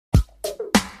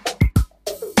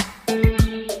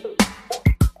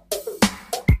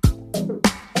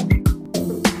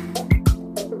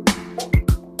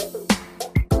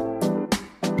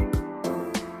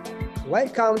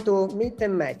Welcome to Meet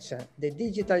and Match, the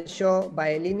digital show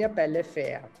by Linea Pelle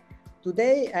Fair.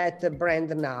 Today at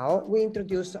Brand Now, we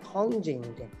introduce Hongjin.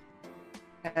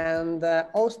 And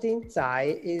Austin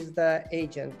Tsai is the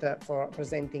agent for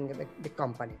presenting the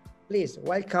company. Please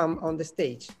welcome on the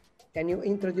stage. Can you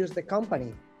introduce the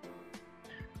company?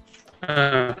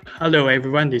 Hello,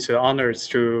 everyone. It's an honor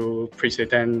to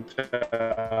present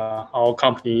our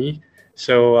company.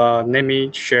 So let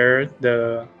me share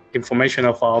the information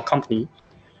of our company.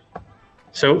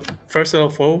 So first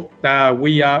of all,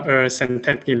 we are a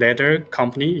synthetic leather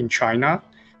company in China.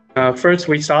 First,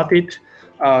 we started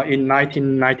in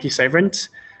 1997,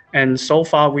 and so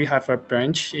far we have a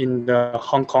branch in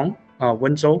Hong Kong,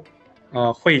 Wenzhou,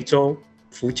 Huizhou,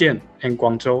 Fujian, and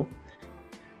Guangdong.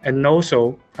 And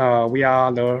also, we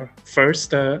are the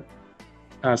first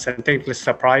synthetic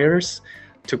suppliers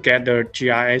to get the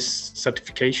GIS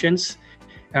certifications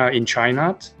in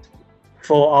China.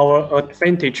 For our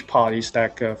advantage part is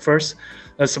that first,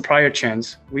 the supplier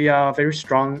chains. We are very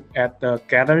strong at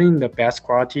gathering the best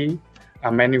quality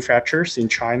manufacturers in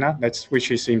China, which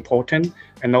is important,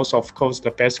 and also, of course, the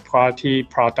best quality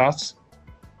products.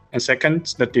 And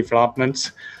second, the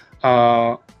development.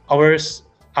 Our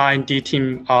R&D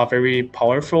team are very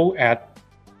powerful at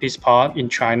this part in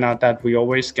China, that we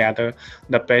always gather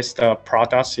the best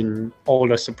products in all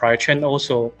the supply chain.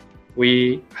 Also,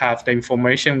 we have the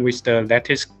information with the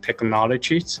latest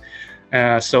technologies.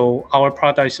 So our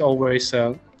product is always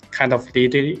kind of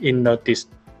leading in this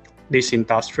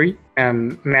industry.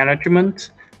 And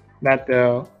management, that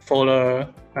for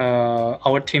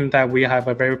our team, that we have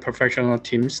a very professional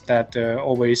teams that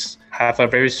always have a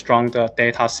very strong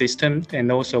data system,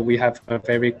 and also we have a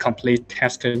very complete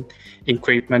testing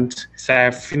equipment,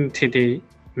 safety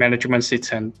management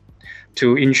system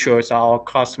to ensure our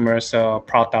customers'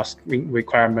 product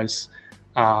requirements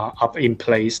are in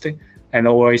place, and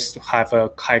always have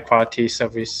a high quality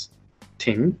service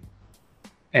team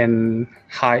and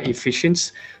high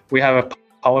efficiency. We have a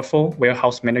powerful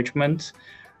warehouse management.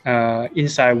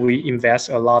 Inside, we invest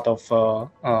a lot of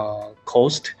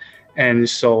cost, and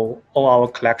so all our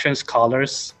collections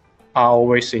colors are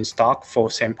always in stock for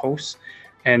samples,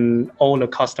 and all the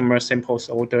customer samples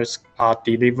orders are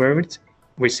delivered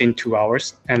within 2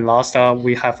 hours. And last,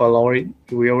 we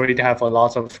already have a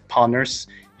lot of partners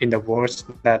in the world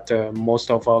that most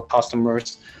of our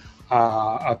customers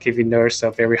are giving us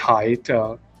a very high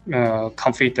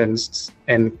confidence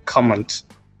and comment.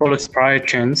 For the supply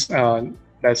chains,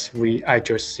 I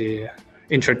just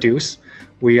introduced,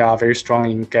 we are very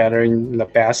strong in gathering the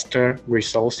best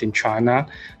results in China,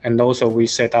 and also we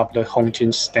set up the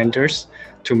Hongjin standards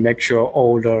to make sure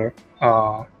all the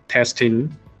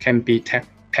testing can be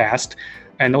passed.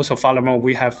 And also furthermore,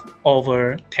 we have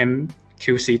over 10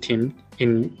 QC team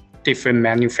in different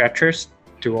manufacturers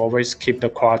to always keep the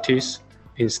qualities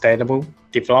in stable.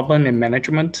 Development and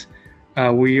management.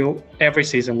 Every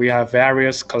season we have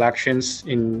various collections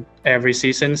in every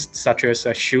season, such as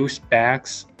shoes,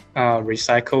 bags,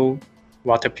 recycle,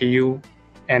 water PU,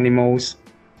 animals,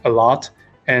 a lot.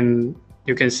 And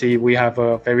you can see we have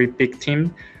a very big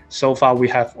team. So far we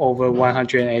have over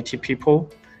 180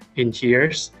 people in here.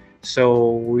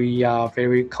 So we are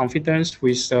very confident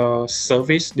with the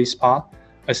service this part.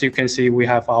 As you can see, we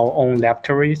have our own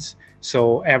laboratories.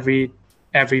 So every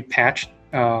patch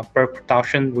per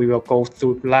production, we will go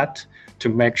through that to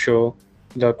make sure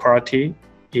the quality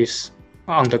is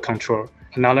under control.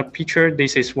 Another picture,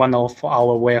 this is one of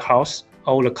our warehouse.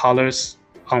 All the colors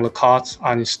on the cards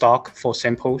are in stock for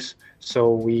samples.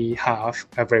 So we have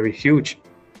a very huge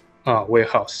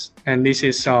warehouse. And this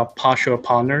is partial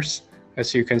partners.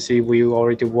 As you can see, we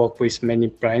already work with many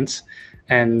brands,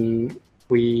 and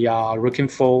we are looking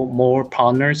for more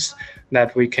partners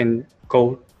that we can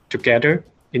go together.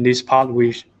 In this part,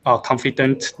 we are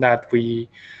confident that we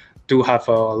do have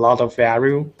a lot of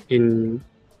value in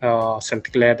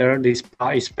synthetic leather, this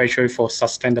part, especially for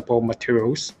sustainable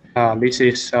materials. This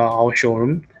is our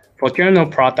showroom. For general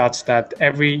products, that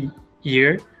every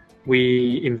year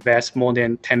we invest more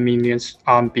than 10 million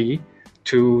RMB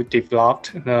to develop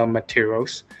the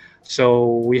materials.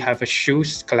 So we have a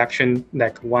shoes collection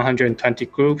like 120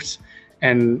 groups,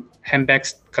 and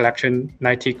handbags collection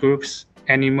 90 groups,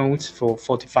 animals for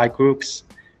 45 groups,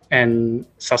 and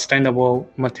sustainable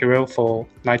material for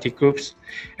 90 groups.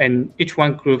 And each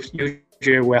one group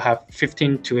usually will have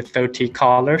 15 to 30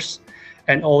 colors,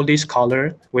 and all these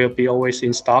colors will be always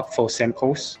in stock for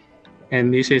samples.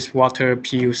 And this is water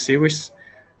PU series.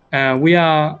 We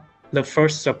are the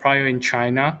first supplier in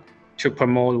China to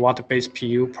promote water-based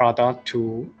PU product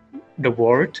to the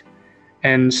world.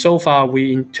 And so far,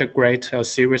 we integrate a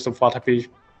series of water-based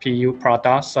PU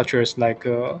products, such as like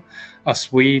a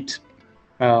sweet,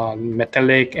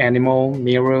 metallic, animal,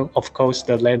 mirror, of course,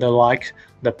 the leather-like,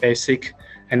 the basic,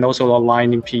 and also the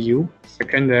lining PU.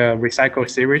 Second, the recycle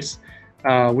series.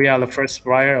 We are the first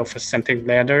supplier of synthetic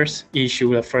leathers,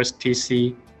 issue the first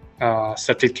TC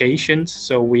certifications.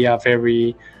 So we are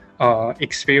very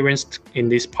experienced in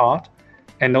this part.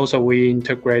 And also we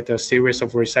integrate a series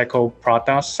of recycled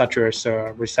products such as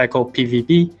recycled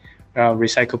PVB,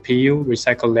 recycled PU,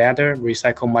 recycled leather,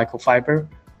 recycled microfiber,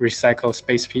 recycled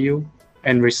space PU,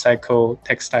 and recycled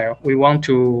textile. We want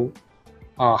to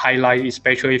highlight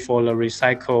especially for the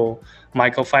recycled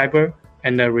microfiber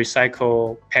and the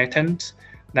recycled patent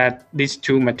that these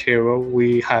two materials,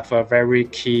 we have a very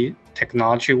key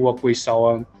technology work with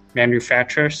our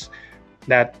manufacturers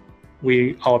that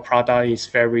our product is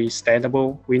very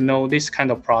stable. We know this kind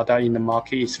of product in the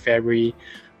market is very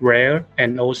rare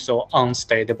and also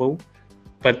unstable,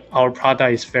 but our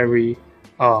product is very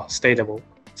stable.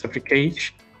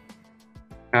 Certification.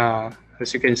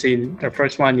 As you can see, the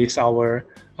first one is our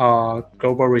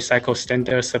Global Recycle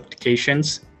Standard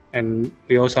certifications, and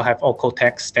we also have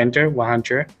OCOTEX Standard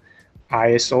 100,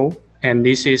 ISO, and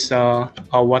this is our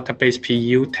water-based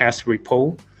PU test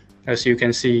report. As you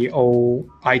can see, all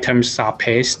items are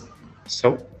passed.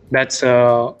 So that's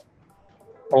all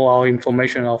our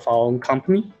information of our own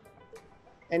company.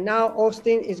 And now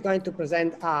Austin is going to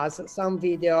present us some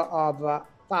video of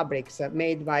fabrics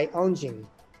made by Hongjin.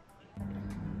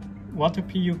 Water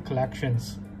PU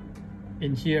collections.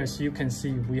 In here, as you can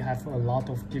see, we have a lot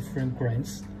of different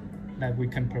grades that we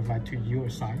can provide to your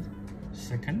site.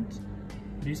 Second,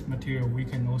 this material we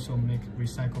can also make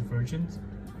recycled versions,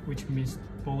 which means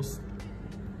both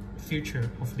feature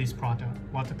of this product,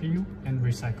 water PU and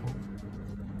recycle.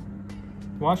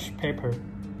 Wash paper.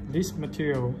 This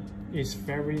material is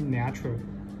very natural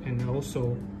and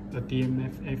also a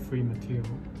DMFA-free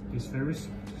material. It's very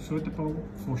suitable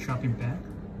for shopping bag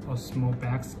or small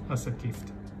bags as a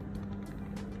gift.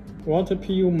 Water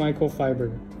PU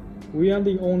microfiber. We are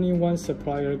the only one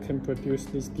supplier can produce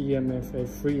this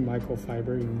DMFA-free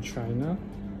microfiber in China.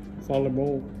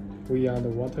 Furthermore, we are the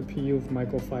water PU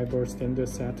microfiber standard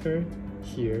setter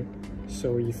here.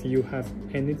 So if you have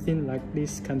anything like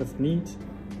this kind of need,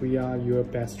 we are your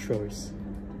best choice.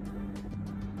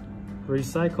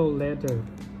 Recycled leather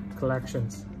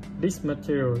collections. This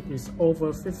material is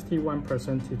over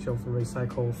 51% of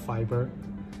recycled fiber.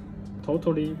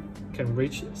 Totally can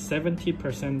reach 70%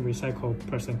 recycled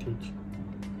percentage.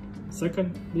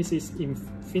 Second, this is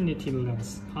infinity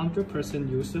lens, 100%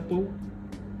 usable,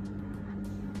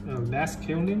 less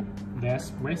killing,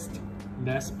 less waste,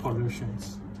 less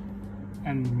pollutions.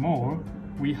 And more,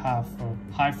 we have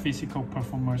high physical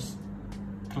performance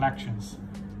collections.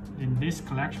 In these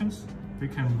collections, we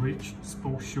can reach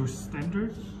sport shoe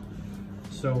standard,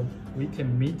 so we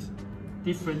can meet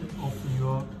different of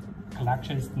your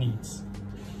collection's needs.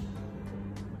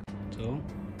 So,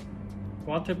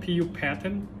 water PU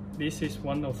pattern. This is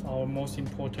one of our most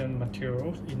important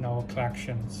materials in our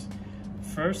collections.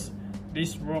 First,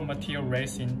 this raw material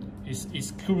resin is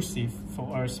exclusive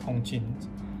for us Hongjin.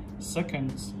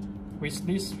 Second, with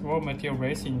this raw material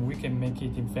resin, we can make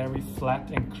it in very flat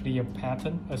and clear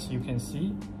pattern, as you can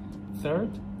see. Third,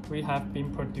 we have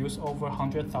been produced over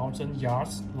 100,000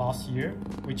 yards last year,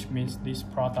 which means this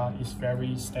product is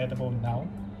very stable now.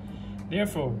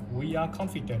 Therefore, we are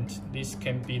confident this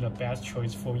can be the best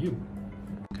choice for you.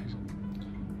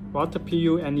 Water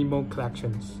PU animal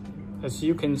collections. As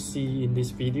you can see in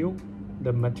this video,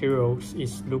 the materials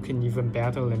is looking even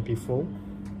better than before.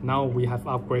 Now we have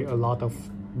upgraded a lot of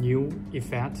new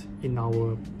effects in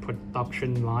our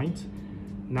production lines.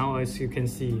 Now as you can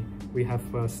see, we have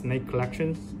snake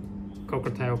collections,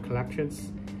 crocodile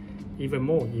collections. Even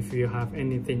more, if you have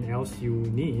anything else you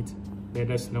need, let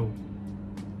us know.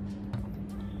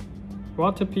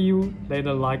 Water PU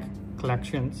leather-like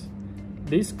collections.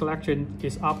 This collection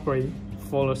is upgraded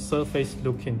for the surface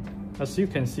looking. As you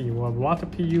can see, our water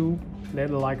PU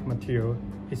leather-like material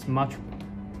is much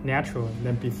natural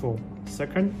than before.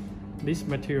 Second, this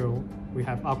material we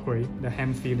have upgraded, the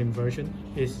hand feeling version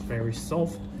is very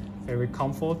soft, very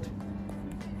comfort.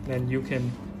 Then you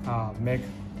can make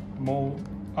more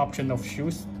option of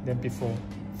shoes than before.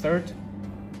 Third,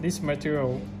 this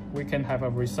material we can have a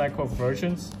recycled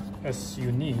versions as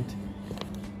you need.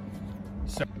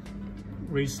 So,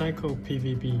 recycled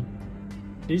PVB.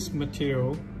 This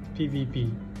material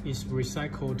PVB is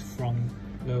recycled from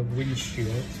the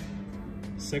windshield.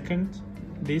 Second,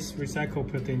 this recycle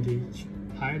percentage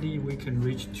highly we can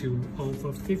reach to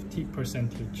over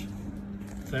 50%.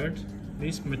 Third,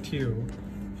 this material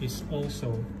is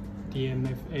also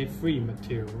DMFA-free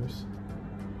materials.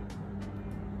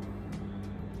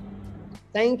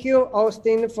 Thank you,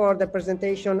 Austin, for the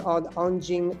presentation of the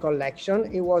Hongjin collection.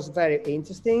 It was very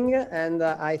interesting, and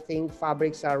I think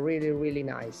fabrics are really, really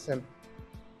nice.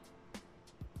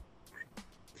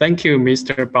 Thank you,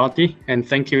 Mr. Bharti, and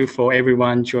thank you for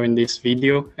everyone joining this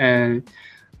video. And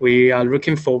we are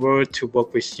looking forward to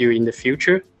work with you in the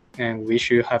future, and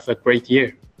wish you have a great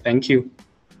year. Thank you.